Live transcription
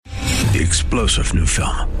The explosive new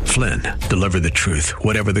film, Flynn, deliver the truth,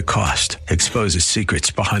 whatever the cost, exposes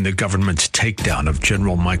secrets behind the government's takedown of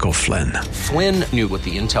General Michael Flynn. Flynn knew what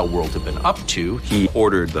the intel world had been up to. He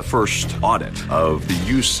ordered the first audit of the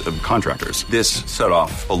use of contractors. This set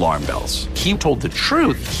off alarm bells. He told the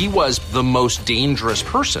truth. He was the most dangerous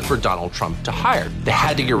person for Donald Trump to hire. They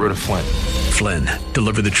had to get rid of Flynn. Flynn,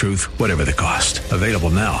 deliver the truth, whatever the cost. Available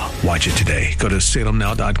now. Watch it today. Go to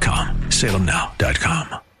salemnow.com.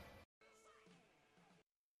 salemnow.com.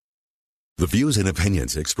 The views and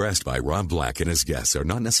opinions expressed by Rob Black and his guests are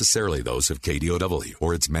not necessarily those of KDOW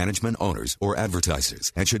or its management, owners, or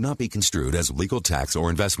advertisers and should not be construed as legal, tax, or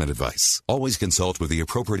investment advice. Always consult with the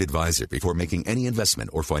appropriate advisor before making any investment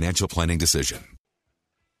or financial planning decision.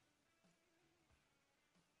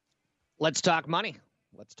 Let's talk money.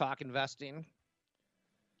 Let's talk investing.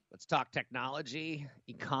 Let's talk technology,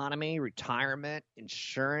 economy, retirement,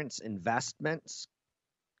 insurance, investments,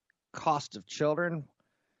 cost of children.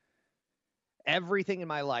 Everything in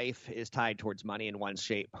my life is tied towards money in one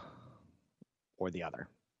shape or the other.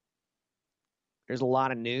 There's a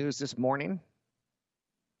lot of news this morning.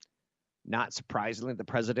 Not surprisingly, the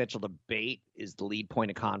presidential debate is the lead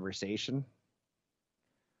point of conversation.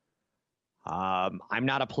 I'm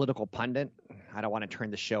not a political pundit. I don't want to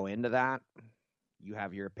turn the show into that. You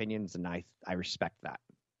have your opinions, and I respect that.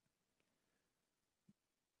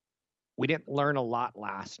 We didn't learn a lot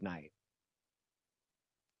last night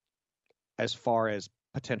as far as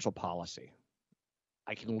potential policy.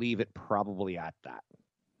 I can leave it probably at that.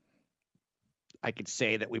 I could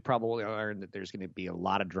say that we probably learned that there's going to be a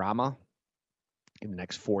lot of drama in the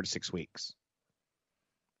next 4 to 6 weeks.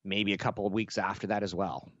 Maybe a couple of weeks after that as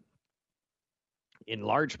well. In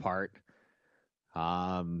large part,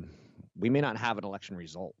 we may not have an election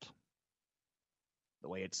result the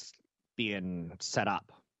way it's being set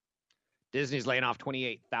up. Disney's laying off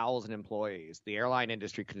 28,000 employees. The airline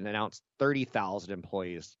industry could announce 30,000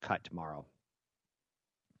 employees cut tomorrow.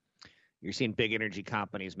 You're seeing big energy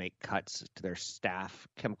companies make cuts to their staff,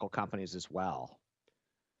 chemical companies as well.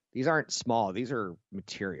 These aren't small. These are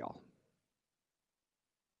material.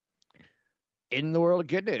 In the world of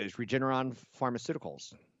good news, Regeneron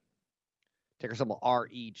Pharmaceuticals, ticker symbol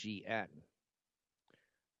REGN.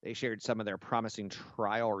 They shared some of their promising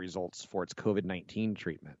trial results for its COVID-19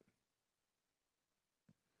 treatment.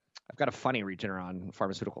 I've got a funny Regeneron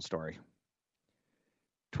pharmaceutical story.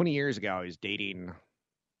 20 years ago, I was dating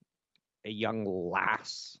a young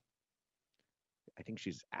lass. I think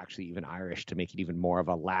she's actually even Irish to make it even more of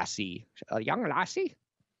a lassie. A young lassie.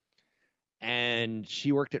 And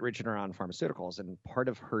she worked at Regeneron Pharmaceuticals, and part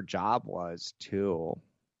of her job was to,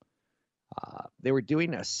 they were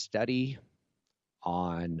doing a study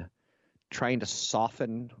on trying to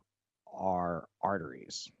soften our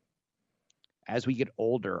arteries. As we get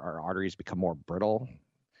older, our arteries become more brittle.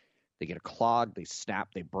 They get clogged, they snap,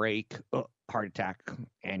 they break, heart attack,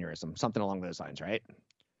 aneurysm, something along those lines, right?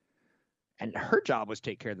 And her job was to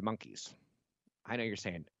take care of the monkeys. I know you're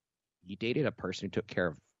saying, you dated a person who took care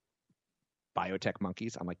of biotech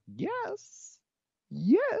monkeys? I'm like, yes.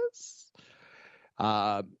 Rhesus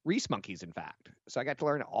monkeys, in fact. So I got to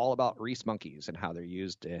learn all about rhesus monkeys and how they're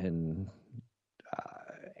used in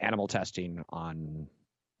animal testing on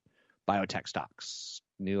biotech stocks,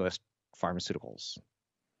 newest pharmaceuticals.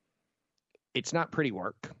 It's not pretty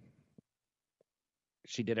work.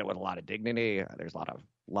 She did it with a lot of dignity. There's a lot of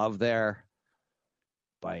love there.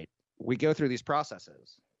 But we go through these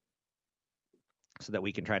processes so that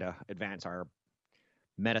we can try to advance our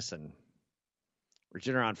medicine.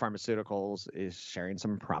 Regeneron Pharmaceuticals is sharing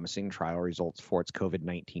some promising trial results for its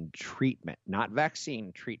COVID-19 treatment, not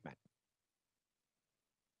vaccine, treatment.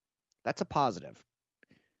 That's a positive.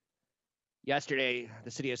 Yesterday, the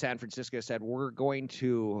city of San Francisco said we're going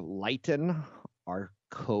to lighten our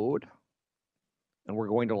code and we're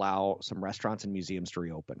going to allow some restaurants and museums to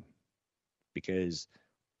reopen because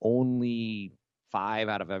only 5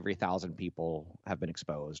 out of every 1,000 people have been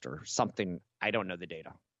exposed or something. I don't know the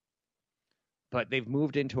data. But they've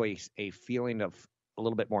moved into a feeling of a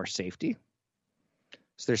little bit more safety.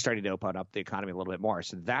 So they're starting to open up the economy a little bit more.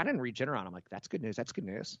 So that and Regeneron, I'm like, that's good news. That's good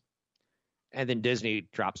news. And then Disney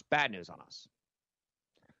drops bad news on us.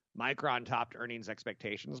 Micron topped earnings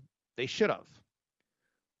expectations. They should have.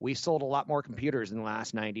 We sold a lot more computers in the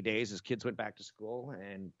last 90 days as kids went back to school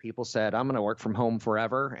and people said, I'm going to work from home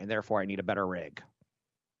forever and therefore I need a better rig.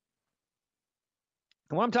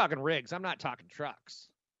 And when I'm talking rigs, I'm not talking trucks.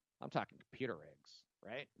 I'm talking computer rigs,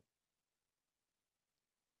 right?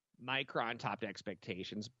 Micron topped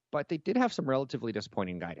expectations, but they did have some relatively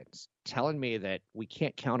disappointing guidance, telling me that we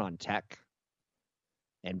can't count on tech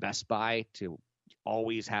and Best Buy to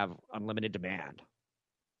always have unlimited demand.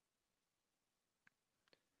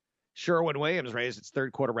 Sherwin-Williams raised its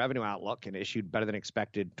third quarter revenue outlook and issued better than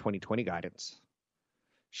expected 2020 guidance.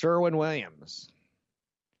 Sherwin-Williams.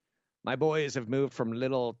 My boys have moved from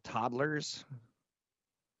little toddlers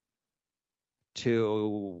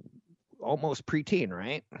to almost preteen,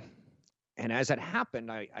 right? And as that happened,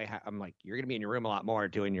 I'm like, you're going to be in your room a lot more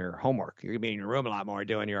doing your homework. You're going to be in your room a lot more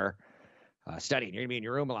doing your studying. You're going to be in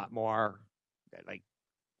your room a lot more. Like,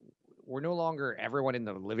 we're no longer everyone in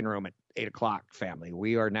the living room at 8 o'clock family.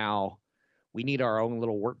 We need our own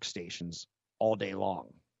little workstations all day long.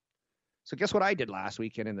 So guess what I did last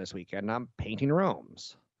weekend and this weekend? I'm painting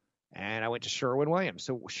rooms. And I went to Sherwin-Williams.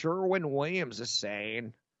 So Sherwin-Williams is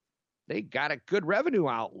saying they got a good revenue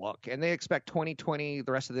outlook, and they expect 2020,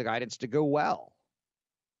 the rest of the guidance, to go well.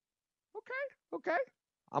 Okay.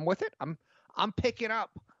 I'm with it. I'm picking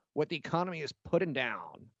up what the economy is putting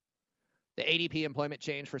down. The ADP employment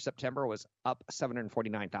change for September was up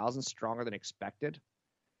 749,000, stronger than expected.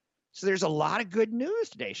 So there's a lot of good news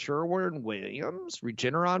today. Sherwin-Williams,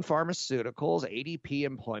 Regeneron Pharmaceuticals, ADP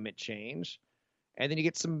employment change. And then you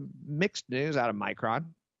get some mixed news out of Micron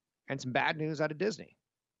and some bad news out of Disney.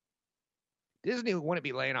 Disney wouldn't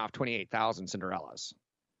be laying off 28,000 Cinderellas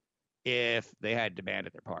if they had demand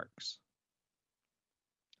at their parks.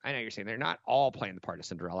 I know you're saying they're not all playing the part of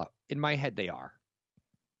Cinderella. In my head, they are.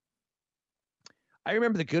 I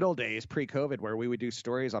remember the good old days pre-COVID where we would do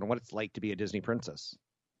stories on what it's like to be a Disney princess.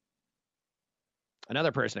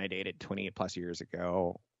 Another person I dated 28 plus years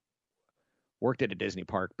ago worked at a Disney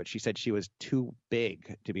park, but she said she was too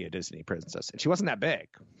big to be a Disney princess. And she wasn't that big.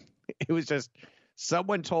 It was just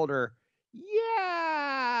someone told her,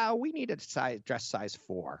 yeah, we need a dress size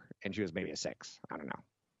 4. And she was maybe a 6. I don't know.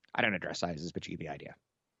 I don't know dress sizes, but you get the idea.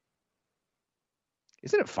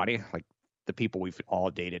 Isn't it funny? Like the people we've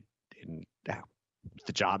all dated in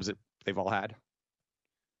the jobs that they've all had.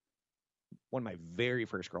 One of my very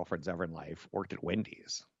first girlfriends ever in life worked at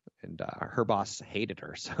Wendy's, and her boss hated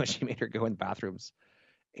her, so she made her go in bathrooms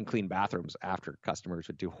and clean bathrooms after customers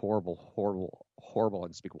would do horrible,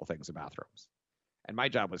 unspeakable things in bathrooms. And my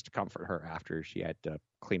job was to comfort her after she had to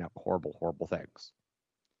clean up horrible things.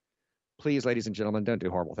 Please, ladies and gentlemen, don't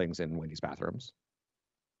do horrible things in Wendy's bathrooms.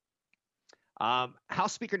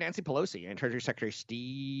 House Speaker Nancy Pelosi and Treasury Secretary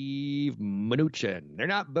Steve Mnuchin. They're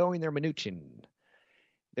not bowing, they're Mnuchin.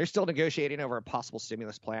 They're still negotiating over a possible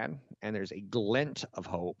stimulus plan, and there's a glint of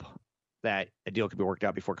hope that a deal could be worked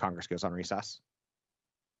out before Congress goes on recess.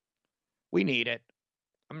 We need it.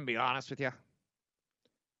 I'm going to be honest with you.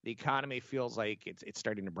 The economy feels like it's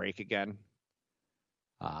starting to break again.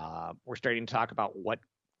 We're starting to talk about what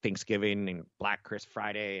Thanksgiving and Black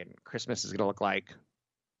Friday and Christmas is going to look like.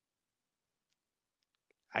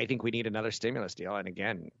 I think we need another stimulus deal. And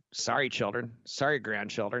again, sorry, children. Sorry,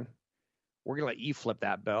 grandchildren. We're going to let you flip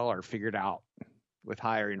that bill or figure it out with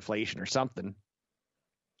higher inflation or something.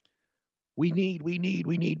 We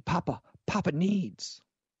need Papa. Papa needs.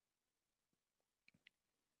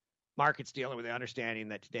 Market's dealing with the understanding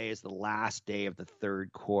that today is the last day of the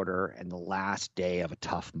third quarter and the last day of a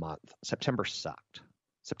tough month. September sucked.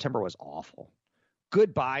 September was awful.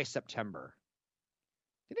 Goodbye, September.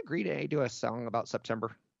 Didn't Green Day do a song about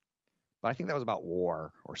September? But I think that was about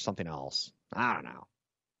war or something else. I don't know.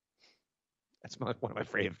 That's one of my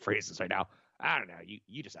favorite phrases right now. I don't know.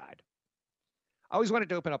 You decide. I always wanted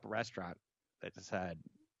to open up a restaurant that said,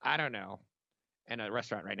 I don't know, and a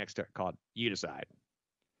restaurant right next to it called You Decide.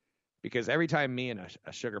 Because every time me and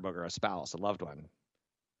a sugar booger, a spouse, a loved one,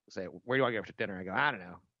 say, where do you want to go for dinner? I go, I don't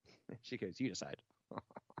know. She goes, you decide.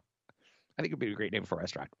 I think it would be a great name for a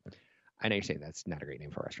restaurant. I know you're saying that's not a great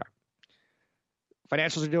name for a restaurant.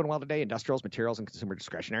 Financials are doing well today. Industrials, materials, and consumer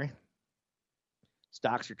discretionary.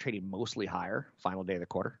 Stocks are trading mostly higher. Final day of the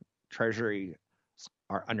quarter. Treasuries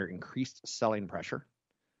are under increased selling pressure.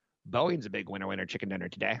 Boeing's a big winner chicken dinner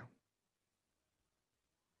today.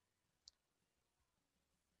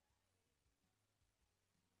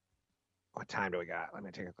 What time do we got? Let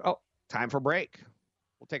me take time for break.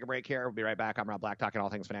 We'll take a break here. We'll be right back. I'm Rob Black, talking all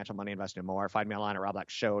things financial, money, investing, and more. Find me online at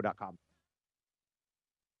robblackshow.com.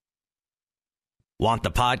 Want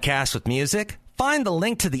the podcast with music? Find the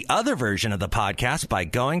link to the other version of the podcast by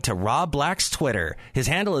going to Rob Black's Twitter. His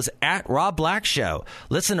handle is @RobBlackShow.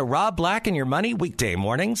 Listen to Rob Black and Your Money weekday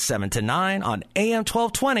mornings, 7 to 9 on AM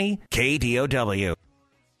 1220 KDOW.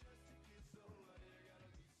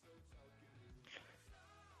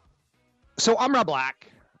 So I'm Rob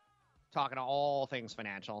Black, talking to all things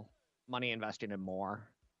financial, money, investing, and more.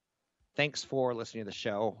 Thanks for listening to the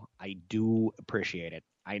show. I do appreciate it.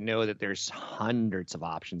 I know that there's hundreds of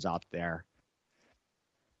options out there.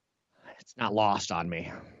 it's not lost on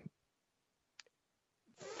me.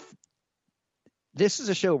 This is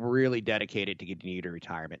a show really dedicated to getting you to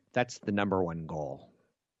retirement. That's the number one goal.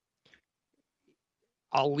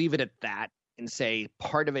 I'll leave it at that and say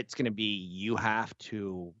part of it's going to be you have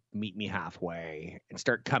to meet me halfway and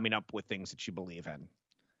start coming up with things that you believe in.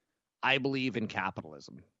 I believe in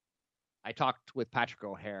capitalism. I talked with Patrick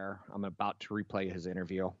O'Hare. I'm about to replay his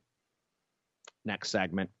interview next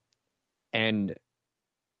segment. And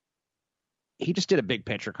he just did a big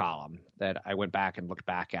picture column that I went back and looked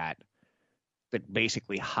back at that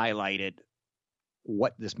basically highlighted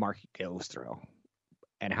what this market goes through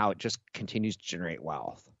and how it just continues to generate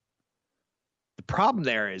wealth. The problem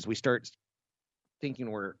there is we start thinking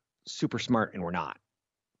we're super smart and we're not.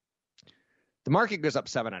 The market goes up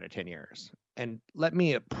 7 out of 10 years. And let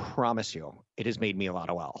me promise you, it has made me a lot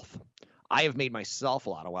of wealth. I have made myself a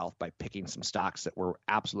lot of wealth by picking some stocks that were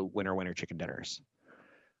absolute winner chicken dinners.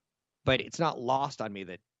 But it's not lost on me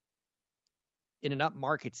that in an up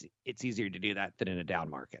market, it's easier to do that than in a down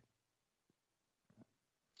market.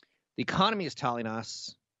 The economy is telling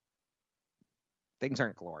us things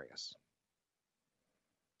aren't glorious.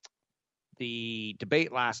 The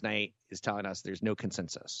debate last night is telling us there's no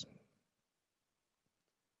consensus.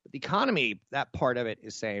 But the economy, that part of it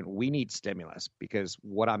is saying we need stimulus because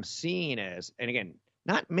what I'm seeing is, and again,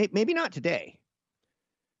 maybe not today,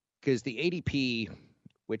 because the ADP,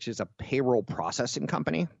 which is a payroll processing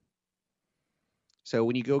company. So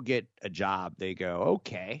when you go get a job, they go,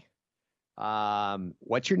 okay,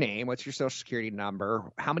 what's your name? What's your social security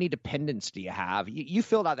number? How many dependents do you have? You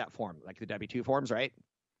filled out that form, like the W-2 forms, right?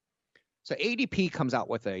 So ADP comes out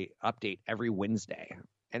with a update every Wednesday.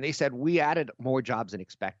 And they said, we added more jobs than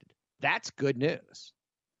expected. That's good news.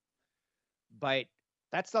 But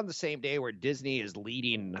that's on the same day where Disney is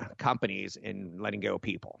leading companies in letting go of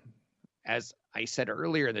people. As I said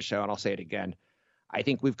earlier in the show, and I'll say it again, I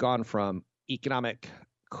think we've gone from economic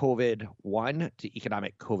COVID 1 to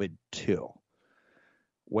economic COVID 2,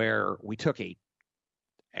 where we took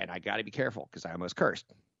and I got to be careful because I almost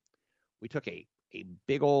cursed. We took a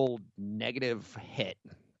big old negative hit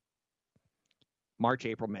March,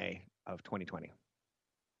 April, May of 2020.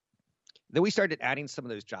 Then we started adding some of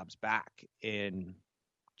those jobs back in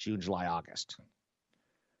June, July, August.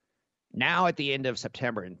 Now at the end of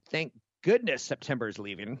September, and thank goodness September is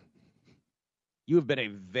leaving, you have been a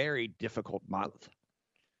very difficult month.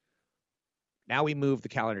 Now we move the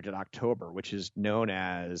calendar to October, which is known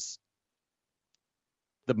as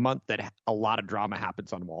the month that a lot of drama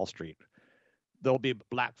happens on Wall Street. There'll be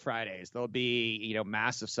Black Fridays. There'll be,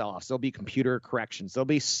 massive sell-offs. There'll be computer corrections. There'll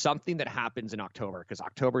be something that happens in October because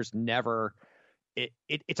October's never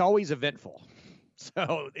it's always eventful.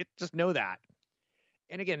 So just know that.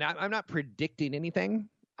 And again, I'm not predicting anything.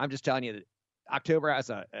 I'm just telling you that October has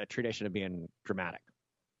a tradition of being dramatic.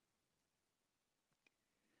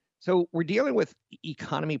 So we're dealing with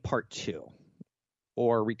economy part 2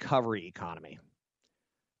 or recovery economy.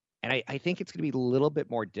 And I think it's going to be a little bit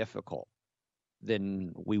more difficult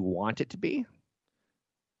than we want it to be.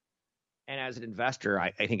 And as an investor, I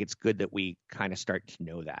think it's good that we kind of start to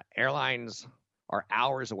know that. Airlines are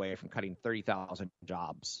hours away from cutting 30,000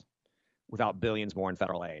 jobs without billions more in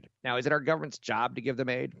federal aid. Now, is it our government's job to give them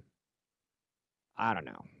aid? I don't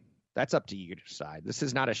know. That's up to you to decide. This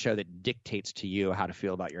is not a show that dictates to you how to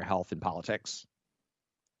feel about your health and politics.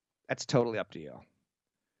 That's totally up to you.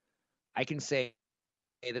 I can say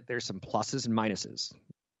that there's some pluses and minuses.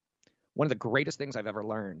 One of the greatest things I've ever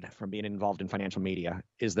learned from being involved in financial media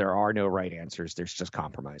is there are no right answers. There's just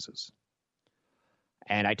compromises.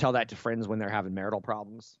 And I tell that to friends when they're having marital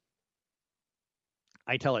problems.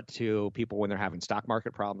 I tell it to people when they're having stock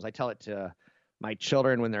market problems. I tell it to my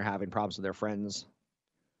children when they're having problems with their friends.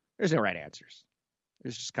 There's no right answers.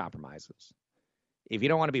 There's just compromises. If you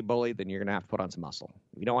don't want to be bullied, then you're going to have to put on some muscle.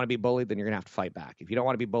 If you don't want to be bullied, then you're going to have to fight back. If you don't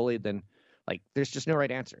want to be bullied, then there's just no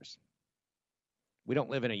right answers. We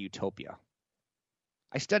don't live in a utopia.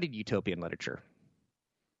 I studied utopian literature.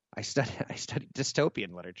 I studied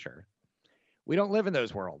dystopian literature. We don't live in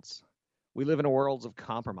those worlds. We live in worlds of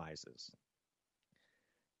compromises.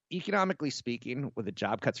 Economically speaking, with the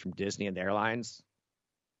job cuts from Disney and the airlines,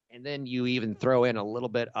 and then you even throw in a little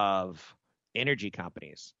bit of energy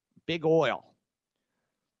companies, big oil,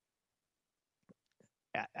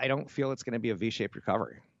 I don't feel it's going to be a V-shaped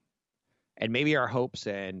recovery. And maybe our hopes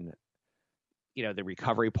in the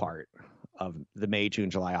recovery part of the May, June,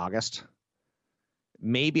 July, August,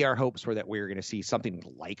 maybe our hopes were that we were going to see something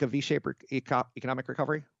like a V-shaped economic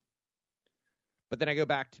recovery. But then I go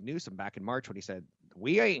back to Newsom back in March when he said,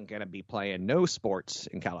 we ain't going to be playing no sports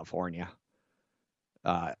in California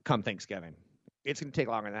come Thanksgiving. it's going to take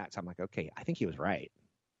longer than that. So I'm like, okay, I think he was right.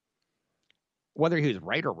 Whether he was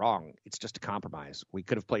right or wrong, it's just a compromise. We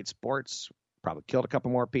could have played sports, probably killed a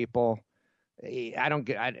couple more people. I'm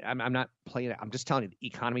not playing it. I'm just telling you, the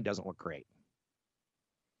economy doesn't look great.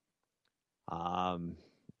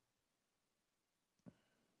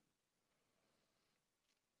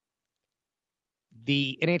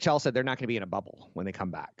 The NHL said they're not going to be in a bubble when they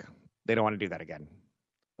come back. They don't want to do that again.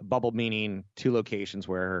 A bubble meaning 2 locations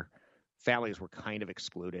where families were kind of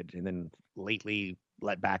excluded and then lately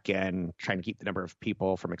let back in, trying to keep the number of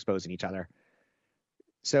people from exposing each other.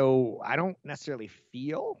 So I don't necessarily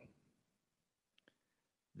feel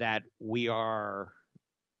that we are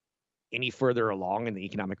any further along in the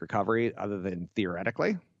economic recovery other than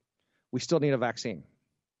theoretically. We still need a vaccine.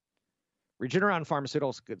 Regeneron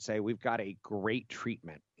Pharmaceuticals could say, we've got a great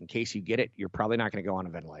treatment. In case you get it, you're probably not going to go on a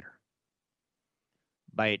ventilator.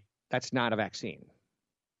 But that's not a vaccine.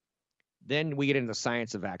 Then we get into the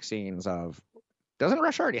science of vaccines of, doesn't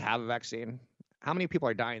Russia already have a vaccine? How many people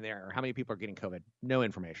are dying there? Or how many people are getting COVID? No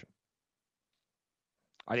information.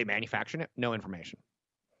 Are they manufacturing it? No information.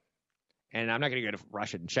 And I'm not going to go to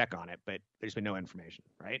Russia and check on it, but there's been no information,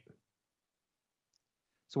 right?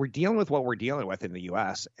 So we're dealing with what we're dealing with in the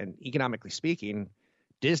U.S. And economically speaking,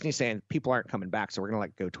 Disney's saying people aren't coming back, so we're going to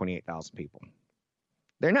let go 28,000 people.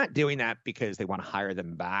 They're not doing that because they want to hire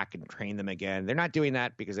them back and train them again. They're not doing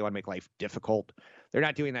that because they want to make life difficult. They're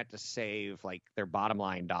not doing that to save like their bottom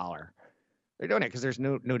line dollar. They're doing it because there's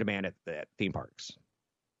no demand at the theme parks.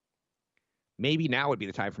 Maybe now would be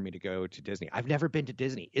the time for me to go to Disney. I've never been to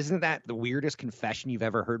Disney. Isn't that the weirdest confession you've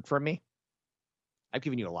ever heard from me? I've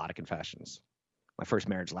given you a lot of confessions. My first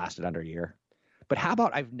marriage lasted under a year. But how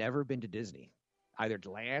about I've never been to Disney, either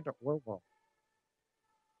to land or world?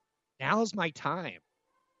 Now's my time.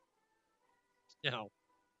 No.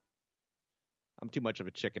 I'm too much of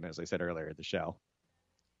a chicken, as I said earlier in the show.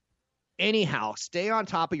 Anyhow, stay on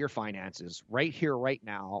top of your finances right here, right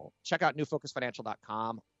now. Check out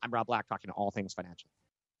newfocusfinancial.com. I'm Rob Black, talking to all things financial.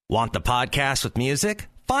 Want the podcast with music?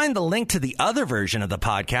 Find the link to the other version of the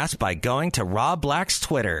podcast by going to Rob Black's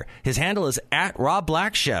Twitter. His handle is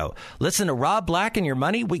 @RobBlackShow. Listen to Rob Black and Your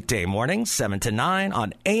Money weekday mornings, 7 to 9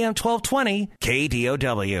 on AM 1220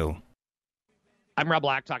 KDOW. I'm Rob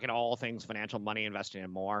Black, talking to all things financial, money, investing,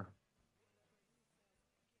 and more.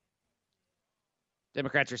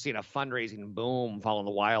 Democrats are seeing a fundraising boom following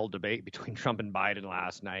the wild debate between Trump and Biden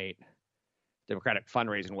last night. Democratic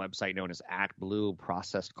fundraising website known as ActBlue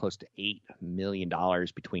processed close to $8 million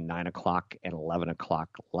between 9 o'clock and 11 o'clock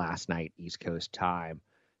last night, East Coast time,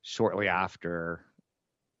 shortly after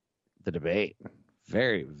the debate.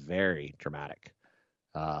 Very, very dramatic.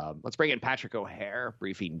 Let's bring in Patrick O'Hare,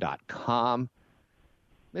 briefing.com.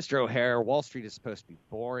 Mr. O'Hare, Wall Street is supposed to be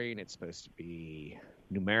boring. It's supposed to be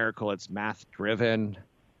numerical. It's math-driven.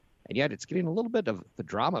 And yet it's getting a little bit of the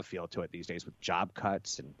drama feel to it these days with job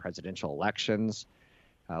cuts and presidential elections.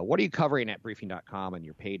 What are you covering at briefing.com on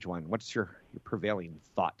your page one? What's your prevailing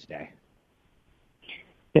thought today?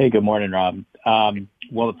 Hey, good morning, Rob.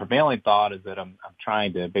 Well, the prevailing thought is that I'm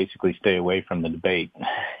trying to basically stay away from the debate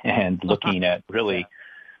and looking at really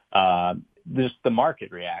just the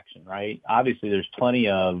market reaction, right? Obviously, there's plenty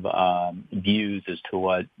of views as to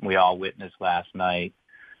what we all witnessed last night.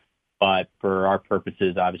 But for our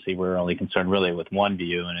purposes, obviously, we're only concerned really with one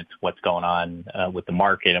view, and it's what's going on with the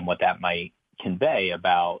market and what that might convey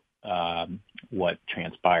about what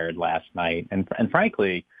transpired last night. And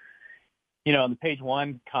frankly, you know, in the page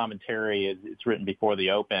one commentary, it's written before the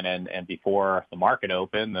open and before the market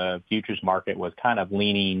open, the futures market was kind of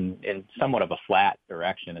leaning in somewhat of a flat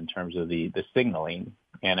direction in terms of the signaling.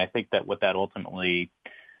 And I think that what that ultimately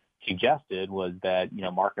suggested was that, you know,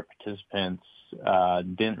 market participants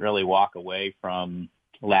didn't really walk away from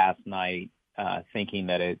last night thinking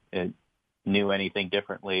that it knew anything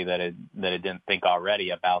differently, that it didn't think already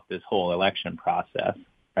about this whole election process,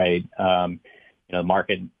 right? You know, the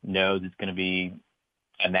market knows it's going to be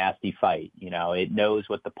a nasty fight. You know, it knows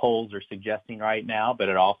what the polls are suggesting right now, but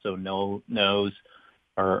it also knows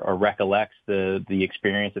or recollects the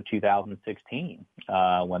experience of 2016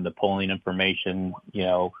 when the polling information, you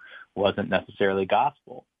know, wasn't necessarily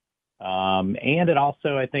gospel. And it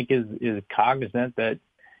also, I think, is cognizant that,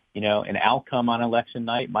 you know, an outcome on election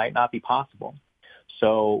night might not be possible.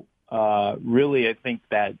 So really, I think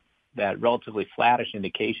that relatively flattish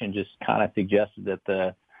indication just kind of suggested that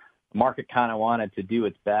the market kind of wanted to do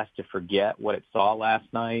its best to forget what it saw last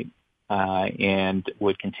night and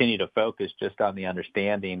would continue to focus just on the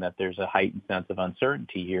understanding that there's a heightened sense of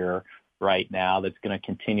uncertainty here right now that's going to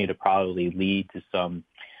continue to probably lead to some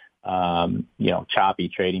choppy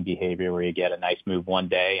trading behavior where you get a nice move one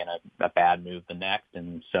day and a bad move the next,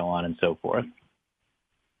 and so on and so forth.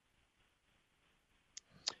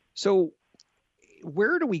 So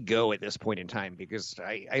where do we go at this point in time? Because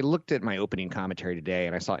I looked at my opening commentary today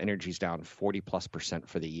and I saw energy's down 40+%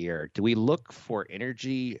 for the year. Do we look for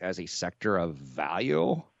energy as a sector of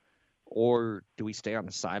value, or do we stay on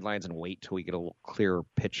the sidelines and wait till we get a clearer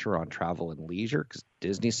picture on travel and leisure? Because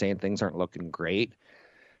Disney's saying things aren't looking great.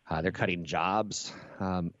 They're cutting jobs.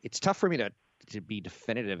 It's tough for me to be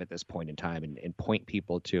definitive at this point in time and point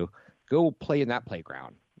people to go play in that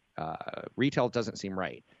playground. Retail doesn't seem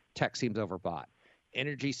right. Tech seems overbought.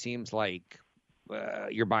 Energy seems like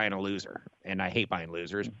you're buying a loser, and I hate buying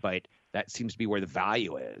losers, but that seems to be where the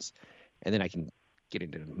value is. And then I can get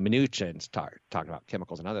into minutia and talk about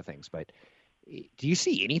chemicals and other things. But do you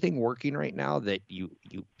see anything working right now that you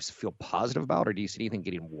feel positive about, or do you see anything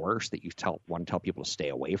getting worse that you want to tell people to stay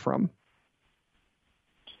away from?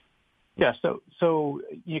 Yeah, so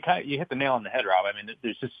you hit the nail on the head, Rob. I mean,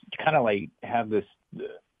 there's just kind of like have this.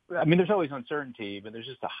 I mean, there's always uncertainty, but there's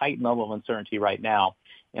just a heightened level of uncertainty right now.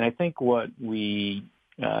 And I think what we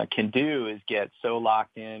can do is get so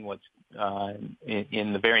locked in what's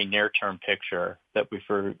in the very near-term picture that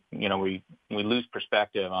we lose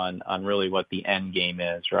perspective on really what the end game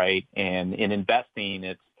is, right? And in investing,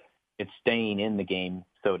 it's staying in the game,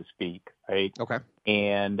 so to speak, right? Okay.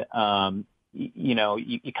 And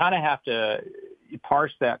you kind of have to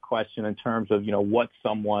parse that question in terms of what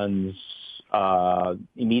someone's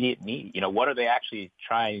immediate need. What are they actually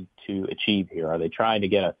trying to achieve here? Are they trying to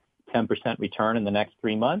get a 10% return in the next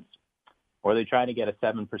 3 months? Or are they trying to get a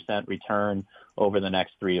 7% return over the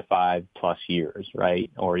next 3 to 5+ years, right?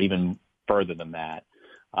 Or even further than that.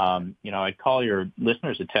 I'd call your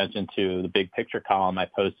listeners' attention to the big picture column I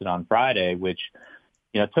posted on Friday, which,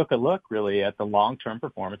 took a look really at the long-term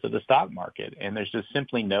performance of the stock market. And there's just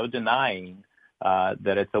simply no denying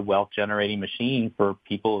that it's a wealth-generating machine for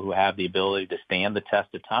people who have the ability to stand the test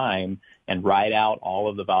of time and ride out all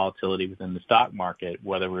of the volatility within the stock market,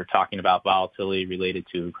 whether we're talking about volatility related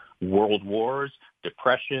to world wars,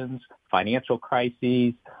 depressions, financial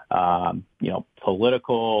crises,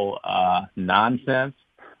 political nonsense.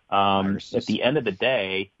 At the end of the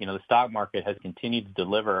day, the stock market has continued to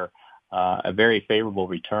deliver a very favorable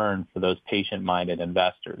return for those patient-minded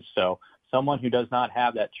investors. So someone who does not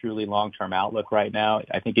have that truly long-term outlook right now,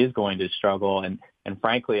 I think, is going to struggle. And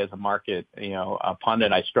frankly, as a market, a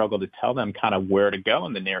pundit, I struggle to tell them kind of where to go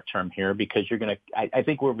in the near term here, because I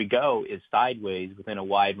think where we go is sideways within a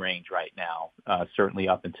wide range right now, certainly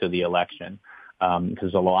up until the election. Because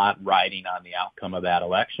there's a lot riding on the outcome of that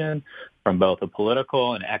election from both a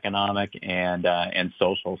political and economic and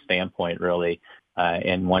social standpoint, really.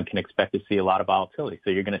 And one can expect to see a lot of volatility.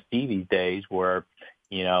 So you're going to see these days where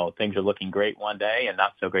things are looking great one day and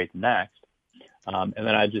not so great the next. And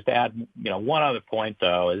then I'd just add, one other point,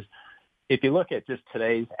 though, is if you look at just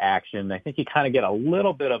today's action, I think you kind of get a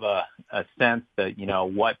little bit of a sense that,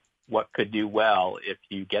 what could do well if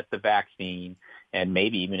you get the vaccine and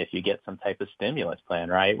maybe even if you get some type of stimulus plan,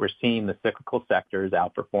 right? We're seeing the cyclical sectors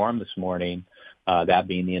outperform this morning, that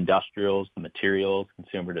being the industrials, the materials,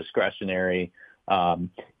 consumer discretionary,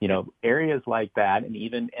 areas like that, and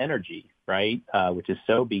even energy, right, which is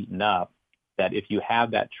so beaten up that if you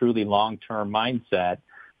have that truly long-term mindset,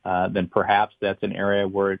 then perhaps that's an area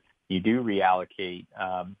where you do reallocate,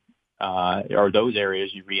 or those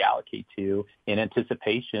areas you reallocate to in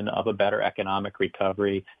anticipation of a better economic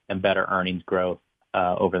recovery and better earnings growth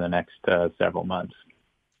over the next several months.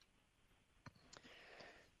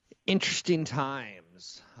 Interesting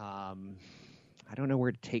times. I don't know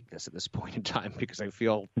where to take this at this point in time, because I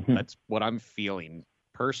feel that's what I'm feeling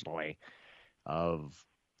personally of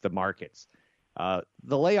the markets. The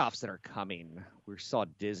layoffs that are coming, we saw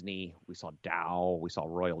Disney, we saw Dow, we saw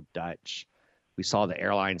Royal Dutch, we saw the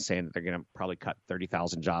airlines saying that they're going to probably cut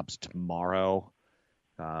 30,000 jobs tomorrow.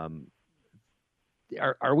 Are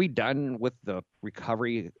we done with the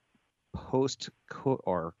recovery COVID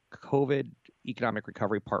economic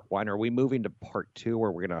recovery part one? Are we moving to part two,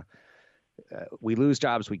 where we're going to we lose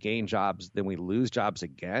jobs, we gain jobs, then we lose jobs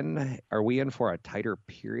again? Are we in for a tighter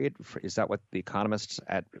period? Is that what the economists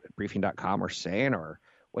at briefing.com are saying? Or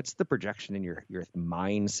what's the projection in your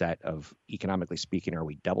mindset of, economically speaking? Are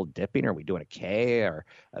we double dipping? Are we doing a K or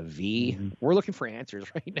a V? Mm-hmm. We're looking for answers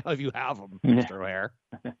right now if you have them, Mr. O'Hare.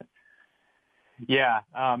 Yeah.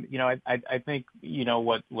 I think,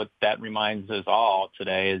 what that reminds us all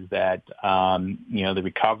today is that, the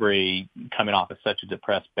recovery coming off of such a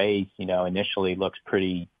depressed base, initially looks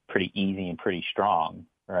pretty easy and pretty strong,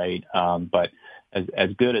 right? But as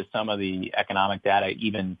good as some of the economic data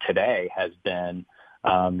even today has been,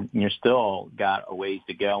 you're still got a ways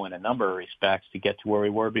to go in a number of respects to get to where we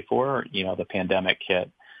were before, the pandemic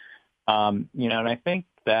hit. And I think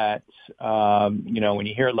that, when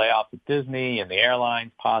you hear layoffs at Disney and the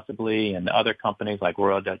airlines possibly and other companies like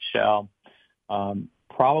Royal Dutch Shell,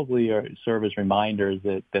 probably serve as reminders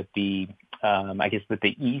that the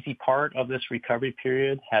easy part of this recovery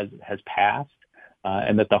period has passed,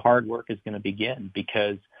 and that the hard work is going to begin,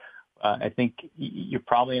 because I think you're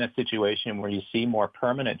probably in a situation where you see more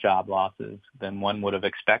permanent job losses than one would have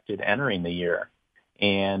expected entering the year.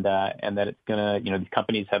 And that it's going to, these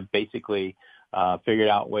companies have basically figured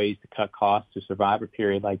out ways to cut costs to survive a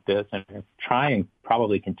period like this, and try and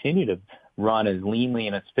probably continue to run as leanly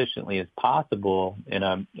and as efficiently as possible in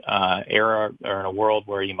a era or in a world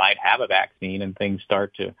where you might have a vaccine and things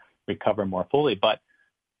start to recover more fully. But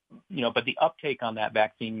the uptake on that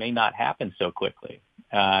vaccine may not happen so quickly.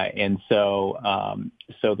 So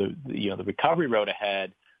the recovery road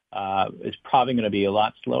ahead is probably going to be a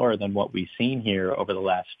lot slower than what we've seen here over the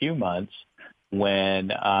last few months, when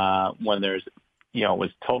there's, it was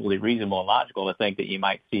totally reasonable and logical to think that you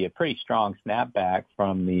might see a pretty strong snapback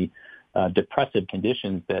from the depressive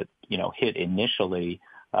conditions that, hit initially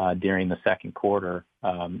during the second quarter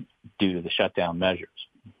due to the shutdown measures.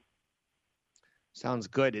 Sounds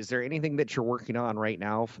good. Is there anything that you're working on right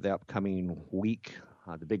now for the upcoming week?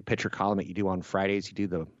 The big picture column that you do on Fridays, you do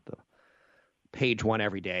the page one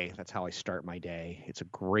every day. That's how I start my day. It's a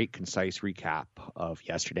great, concise recap of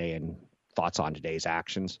yesterday and thoughts on today's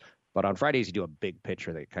actions. But on Fridays, you do a big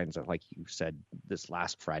picture that kind of, like you said, this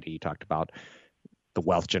last Friday, you talked about the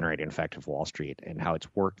wealth generating effect of Wall Street and how it's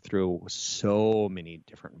worked through so many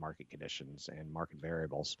different market conditions and market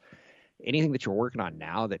variables. Anything that you're working on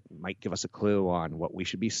now that might give us a clue on what we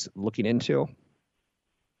should be looking into?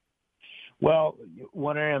 Well,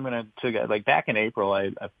 one area I'm going to, like back in April,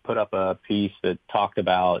 I put up a piece that talked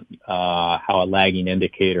about how a lagging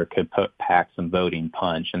indicator could pack some voting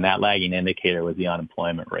punch, and that lagging indicator was the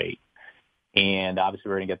unemployment rate. And obviously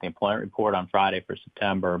we're going to get the employment report on Friday for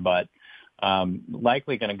September, but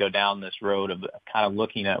likely going to go down this road of kind of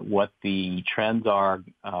looking at what the trends are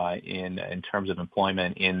in terms of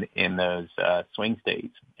employment in those swing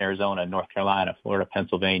states, Arizona, North Carolina, Florida,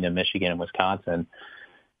 Pennsylvania, Michigan, and Wisconsin.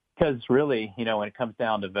 Because really, when it comes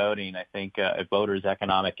down to voting, I think if voters'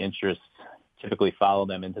 economic interests typically follow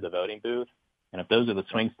them into the voting booth. And if those are the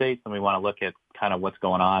swing states, then we want to look at kind of what's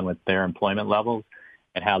going on with their employment levels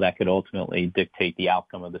and how that could ultimately dictate the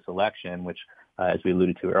outcome of this election, which, as we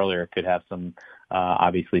alluded to earlier, could have some,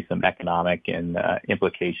 obviously some economic and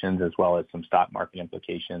implications, as well as some stock market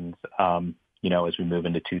implications, as we move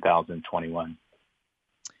into 2021.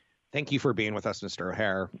 Thank you for being with us, Mr.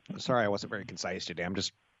 O'Hare. Sorry I wasn't very concise today. I'm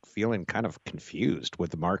just feeling kind of confused with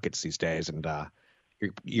the markets these days, and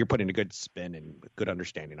you're putting a good spin and good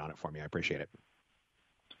understanding on it for me. I appreciate it.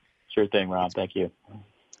 Sure thing, Rob. Thank you.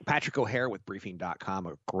 Patrick O'Hare with Briefing.com,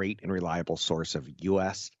 a great and reliable source of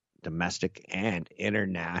U.S., domestic, and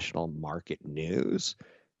international market news.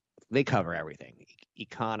 They cover everything: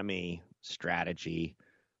 economy, strategy,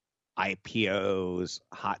 IPOs,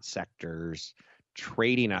 hot sectors,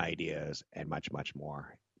 trading ideas, and much, much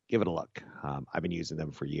more. Give it a look. I've been using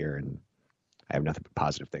them for a year, and I have nothing but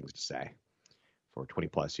positive things to say for 20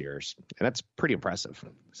 plus years. And that's pretty impressive.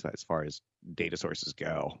 So as far as data sources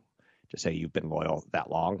go, to say you've been loyal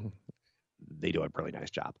that long, they do a really nice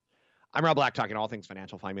job. I'm Rob Black, talking all things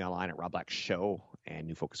financial. Find me online at Rob Black Show and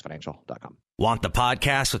newfocusfinancial.com. Want the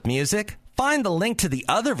podcast with music? Find the link to the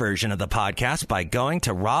other version of the podcast by going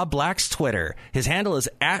to Rob Black's Twitter. His handle is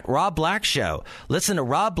at Rob Black Show. Listen to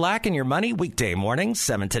Rob Black and Your Money weekday mornings,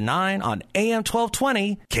 7 to 9 on AM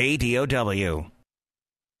 1220 KDOW.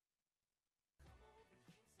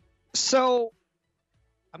 So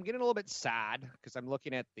I'm getting a little bit sad because I'm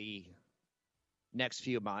looking at the next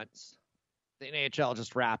few months. The NHL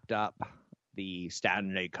just wrapped up the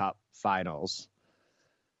Stanley Cup finals,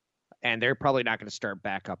 and they're probably not going to start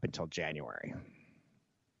back up until January.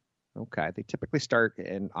 Okay, they typically start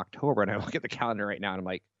in October, and I look at the calendar right now, and I'm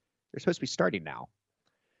like, they're supposed to be starting now.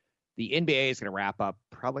 The NBA is going to wrap up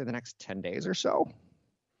probably in the next 10 days or so,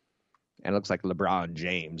 and it looks like LeBron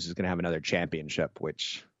James is going to have another championship,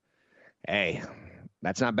 which, hey,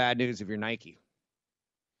 that's not bad news if you're Nike.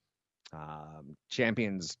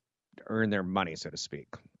 Champions earn their money, so to speak.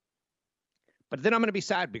 But then I'm going to be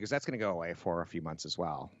sad because that's going to go away for a few months as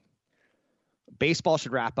well. Baseball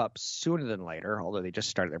should wrap up sooner than later, although they just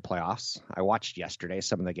started their playoffs. I watched yesterday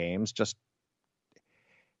some of the games just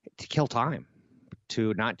to kill time,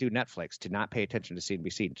 to not do Netflix, to not pay attention to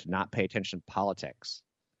CNBC, to not pay attention to politics.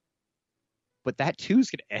 But that too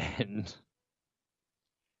is going to end.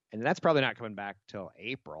 And that's probably not coming back till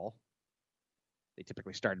April. They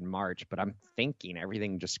typically start in March, but I'm thinking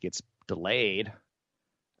everything just gets delayed.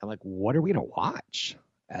 I'm like, what are we going to watch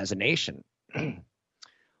as a nation?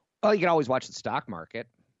 Well, you can always watch the stock market.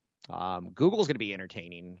 Google's going to be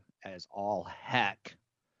entertaining as all heck.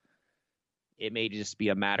 It may just be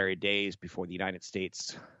a matter of days before the United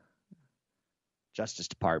States Justice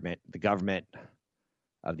Department, the government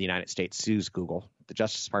of the United States, sues Google. The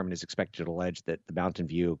Justice Department is expected to allege that the Mountain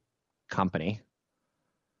View company,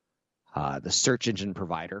 the search engine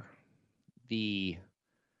provider, the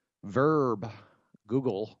verb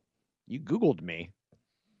Google, you Googled me.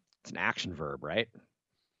 It's an action verb, right?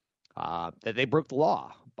 That they broke the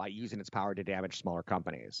law by using its power to damage smaller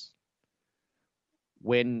companies.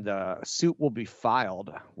 When the suit will be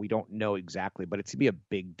filed, we don't know exactly, but it's going to be a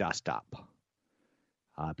big dust-up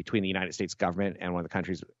between the United States government and one of the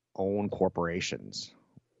country's own corporations.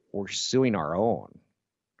 We're suing our own.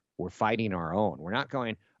 We're fighting our own. We're not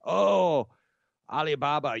going, oh,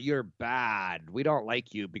 Alibaba, you're bad. We don't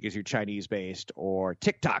like you because you're Chinese-based, or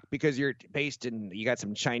TikTok because you're based in, you got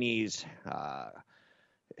some Chinese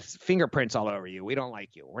fingerprints all over you. We don't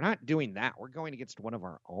like you. We're not doing that. We're going against one of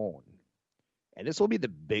our own. And this will be the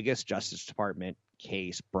biggest Justice Department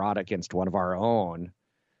case brought against one of our own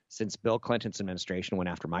since Bill Clinton's administration went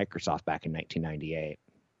after Microsoft back in 1998.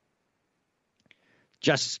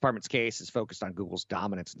 Justice Department's case is focused on Google's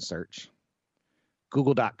dominance in search.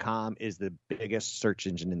 Google.com is the biggest search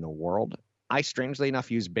engine in the world. I, strangely enough,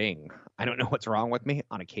 use Bing. I don't know what's wrong with me.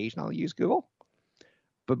 On occasion, I'll use Google.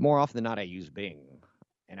 But more often than not, I use Bing.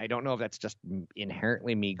 And I don't know if that's just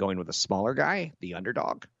inherently me going with a smaller guy, the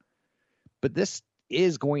underdog. But this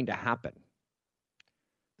is going to happen.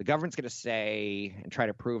 The government's going to say and try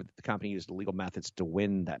to prove that the company used illegal methods to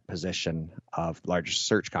win that position of largest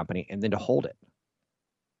search company and then to hold it.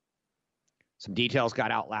 Some details got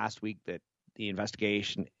out last week that the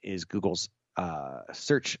investigation is Google's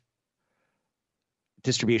search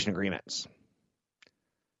distribution agreements.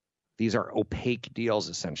 These are opaque deals,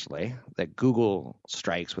 essentially, that Google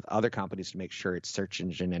strikes with other companies to make sure its search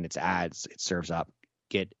engine and its ads it serves up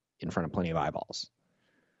get in front of plenty of eyeballs.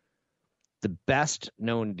 The best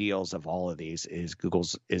known deals of all of these is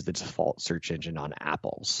Google's is the default search engine on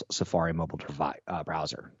Apple's Safari mobile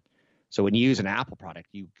browser. So when you use an Apple product,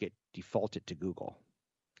 you get defaulted to Google.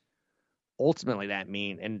 Ultimately, that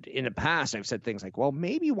means, and in the past, I've said things like, well,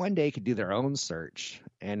 maybe one day could do their own search,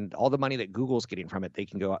 and all the money that Google's getting from it, they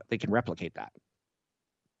can replicate that.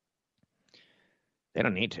 They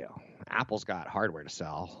don't need to. Apple's got hardware to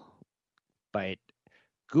sell, but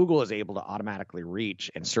Google is able to automatically reach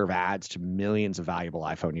and serve ads to millions of valuable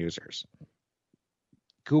iPhone users.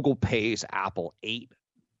 Google pays Apple $8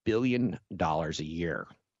 billion a year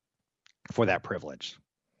for that privilege.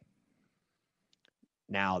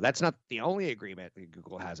 Now, that's not the only agreement that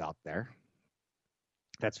Google has out there.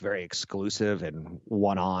 That's very exclusive and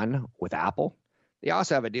one-on with Apple. They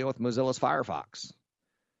also have a deal with Mozilla's Firefox,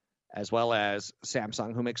 as well as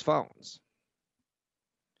Samsung, who makes phones.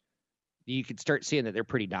 You can start seeing that they're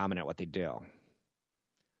pretty dominant at what they do.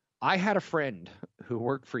 I had a friend who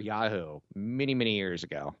worked for Yahoo many, many years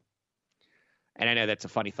ago. And I know that's a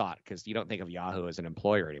funny thought because you don't think of Yahoo as an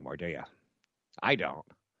employer anymore, do you? I don't.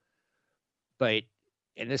 But,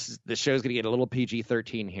 and the show's going to get a little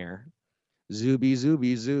PG-13 here. Zooby,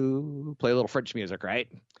 zooby, zoo. Play a little French music, right?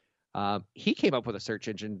 He came up with a search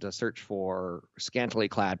engine to search for scantily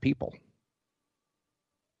clad people.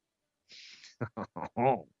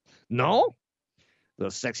 No? The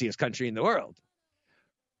sexiest country in the world.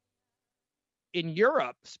 In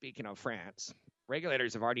Europe, speaking of France,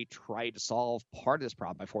 regulators have already tried to solve part of this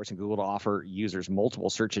problem by forcing Google to offer users multiple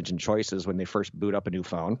search engine choices when they first boot up a new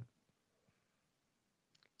phone.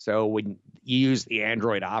 So when you use the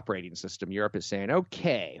Android operating system, Europe is saying,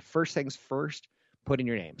 okay, first things first, put in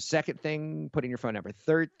your name. Second thing, put in your phone number.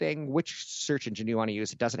 Third thing, which search engine do you want to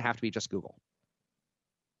use? It doesn't have to be just Google.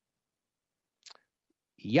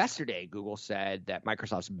 Yesterday, Google said that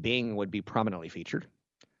Microsoft's Bing would be prominently featured.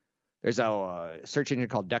 There's a search engine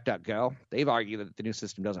called DuckDuckGo. They've argued that the new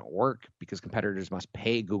system doesn't work because competitors must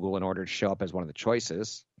pay Google in order to show up as one of the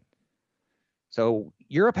choices. So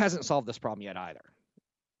Europe hasn't solved this problem yet either.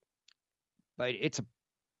 But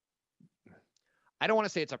I don't want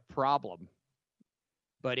to say it's a problem,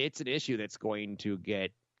 but it's an issue that's going to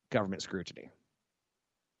get government scrutiny.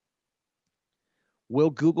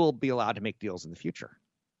 Will Google be allowed to make deals in the future?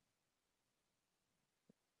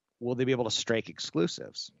 Will they be able to strike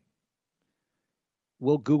exclusives?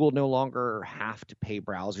 Will Google no longer have to pay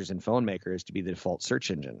browsers and phone makers to be the default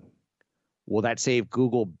search engine? Will that save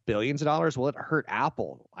Google billions of dollars? Will it hurt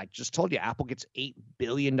Apple? I just told you Apple gets $8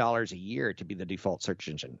 billion a year to be the default search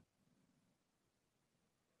engine.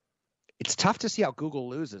 It's tough to see how Google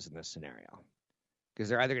loses in this scenario because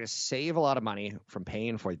they're either going to save a lot of money from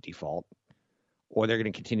paying for the default or they're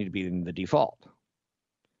going to continue to be in the default.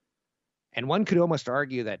 And one could almost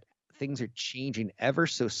argue that things are changing ever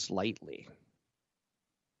so slightly,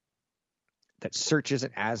 that search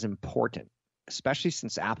isn't as important, especially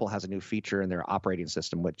since Apple has a new feature in their operating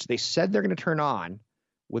system, which they said they're going to turn on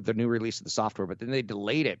with the new release of the software, but then they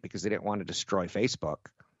delayed it because they didn't want to destroy Facebook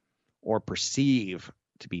or perceive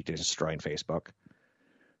to be destroying Facebook,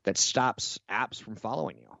 that stops apps from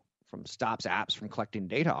following you, stops apps from collecting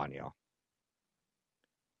data on you.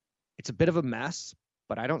 It's a bit of a mess,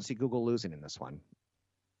 but I don't see Google losing in this one.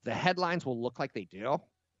 The headlines will look like they do.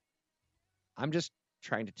 I'm just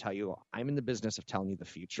trying to tell you, I'm in the business of telling you the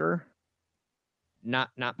future,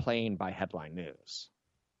 not playing by headline news.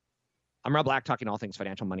 I'm Rob Black, talking all things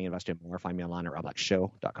financial, money, investing, and more. Find me online at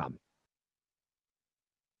robblackshow.com.